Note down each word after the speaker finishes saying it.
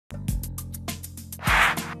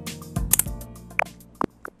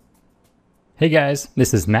Hey guys,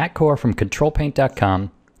 this is Matt Core from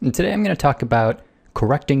CtrlPaint.com, and today I'm going to talk about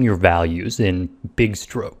correcting your values in big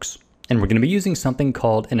strokes. And we're going to be using something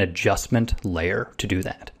called an adjustment layer to do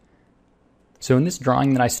that. So in this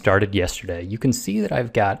drawing that I started yesterday, you can see that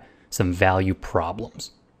I've got some value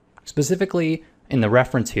problems. Specifically, in the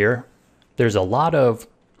reference here, there's a lot of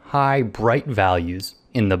high, bright values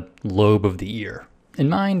in the lobe of the ear, and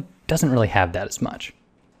mine doesn't really have that as much.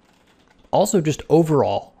 Also, just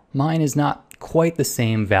overall, mine is not quite the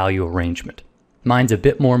same value arrangement. Mine's a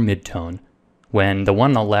bit more mid-tone, when the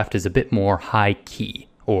one on the left is a bit more high key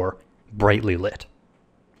or brightly lit.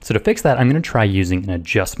 So to fix that, I'm going to try using an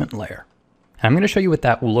adjustment layer. And I'm going to show you what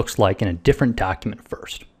that looks like in a different document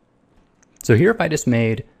first. So here, if I just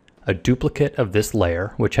made a duplicate of this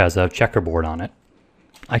layer, which has a checkerboard on it,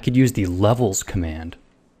 I could use the levels command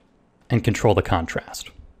and control the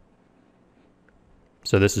contrast.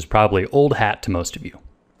 So this is probably old hat to most of you.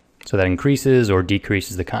 So that increases or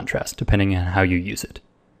decreases the contrast depending on how you use it.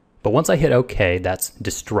 But once I hit OK, that's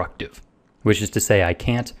destructive, which is to say I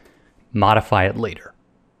can't modify it later.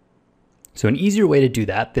 So an easier way to do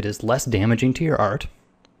that is less damaging to your art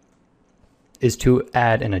is to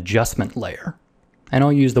add an adjustment layer. And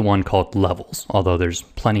I'll use the one called levels, although there's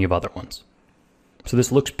plenty of other ones. So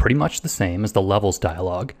this looks pretty much the same as the levels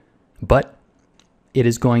dialog, but it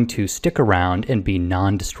is going to stick around and be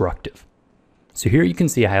non-destructive. So here you can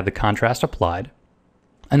see I have the contrast applied,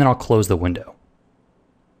 and then I'll close the window.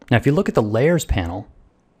 Now if you look at the layers panel,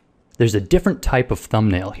 there's a different type of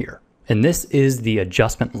thumbnail here, and this is the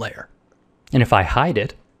adjustment layer. And if I hide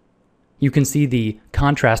it, you can see the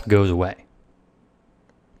contrast goes away.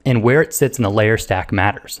 And where it sits in the layer stack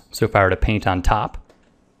matters. So if I were to paint on top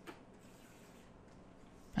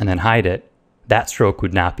and then hide it, that stroke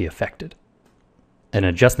would not be affected. An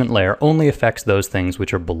adjustment layer only affects those things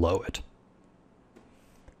which are below it.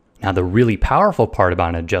 Now the really powerful part about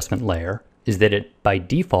an adjustment layer is that it by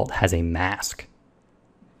default has a mask.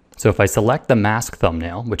 So if I select the mask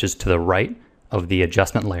thumbnail, which is to the right of the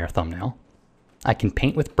adjustment layer thumbnail, I can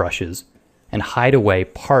paint with brushes and hide away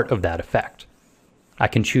part of that effect. I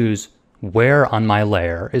can choose where on my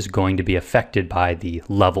layer is going to be affected by the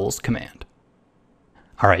levels command.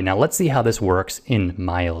 All right, now let's see how this works in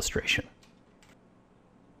my illustration.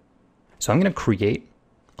 So I'm going to create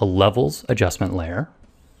a levels adjustment layer,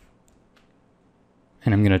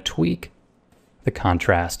 and I'm going to tweak the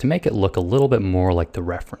contrast to make it look a little bit more like the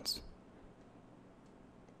reference.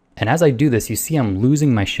 And as I do this, you see I'm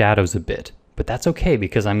losing my shadows a bit, but that's okay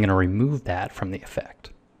because I'm going to remove that from the effect.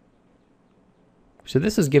 So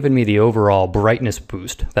this has given me the overall brightness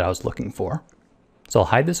boost that I was looking for. So I'll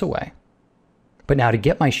hide this away. But now to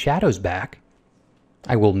get my shadows back,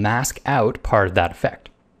 I will mask out part of that effect.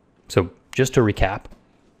 So just to recap,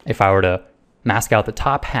 if I were to mask out the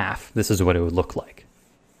top half, this is what it would look like.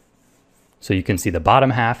 So you can see the bottom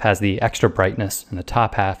half has the extra brightness and the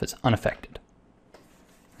top half is unaffected.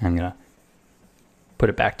 I'm going to put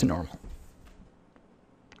it back to normal.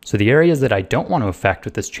 So the areas that I don't want to affect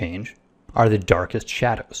with this change are the darkest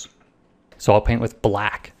shadows. So I'll paint with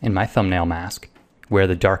black in my thumbnail mask where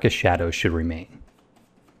the darkest shadows should remain,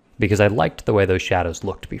 because I liked the way those shadows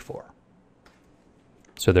looked before.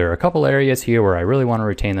 So there are a couple areas here where I really want to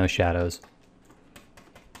retain those shadows.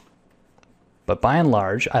 But by and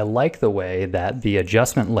large, I like the way that the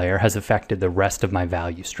adjustment layer has affected the rest of my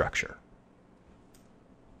value structure.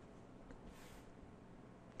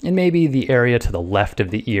 And maybe the area to the left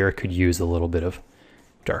of the ear could use a little bit of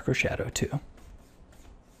darker shadow too.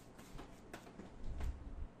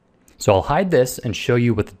 So I'll hide this and show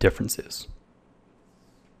you what the difference is.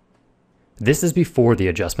 This is before the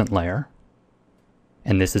adjustment layer,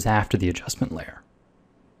 and this is after the adjustment layer.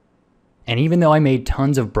 And even though I made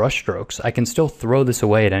tons of brush strokes, I can still throw this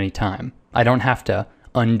away at any time. I don't have to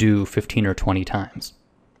undo 15 or 20 times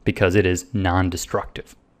because it is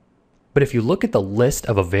non-destructive. But if you look at the list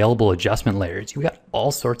of available adjustment layers, you've got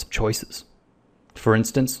all sorts of choices. For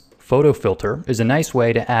instance, photo filter is a nice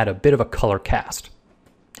way to add a bit of a color cast.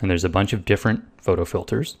 And there's a bunch of different photo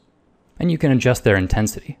filters, and you can adjust their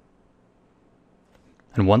intensity.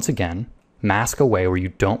 And once again, mask away where you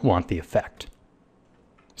don't want the effect.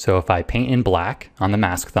 So if I paint in black on the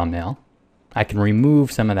mask thumbnail, I can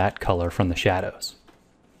remove some of that color from the shadows.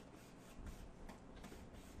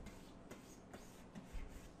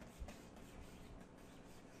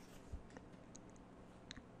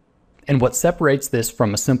 And what separates this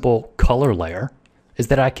from a simple color layer is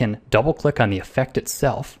that I can double click on the effect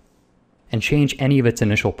itself and change any of its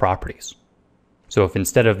initial properties. So if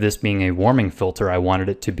instead of this being a warming filter, I wanted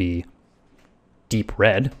it to be deep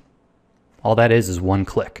red, all that is one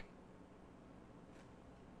click.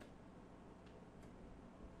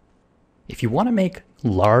 If you want to make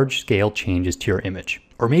large-scale changes to your image,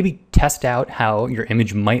 or maybe test out how your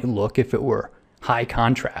image might look if it were high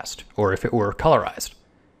contrast or if it were colorized,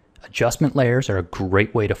 adjustment layers are a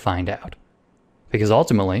great way to find out. Because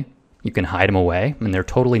ultimately, you can hide them away and they're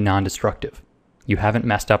totally non-destructive. You haven't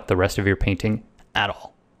messed up the rest of your painting at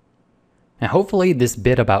all. Now hopefully this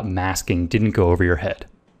bit about masking didn't go over your head,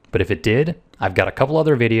 but if it did, I've got a couple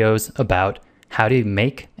other videos about how to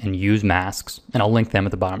make and use masks, and I'll link them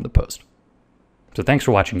at the bottom of the post. So thanks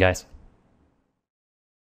for watching, guys.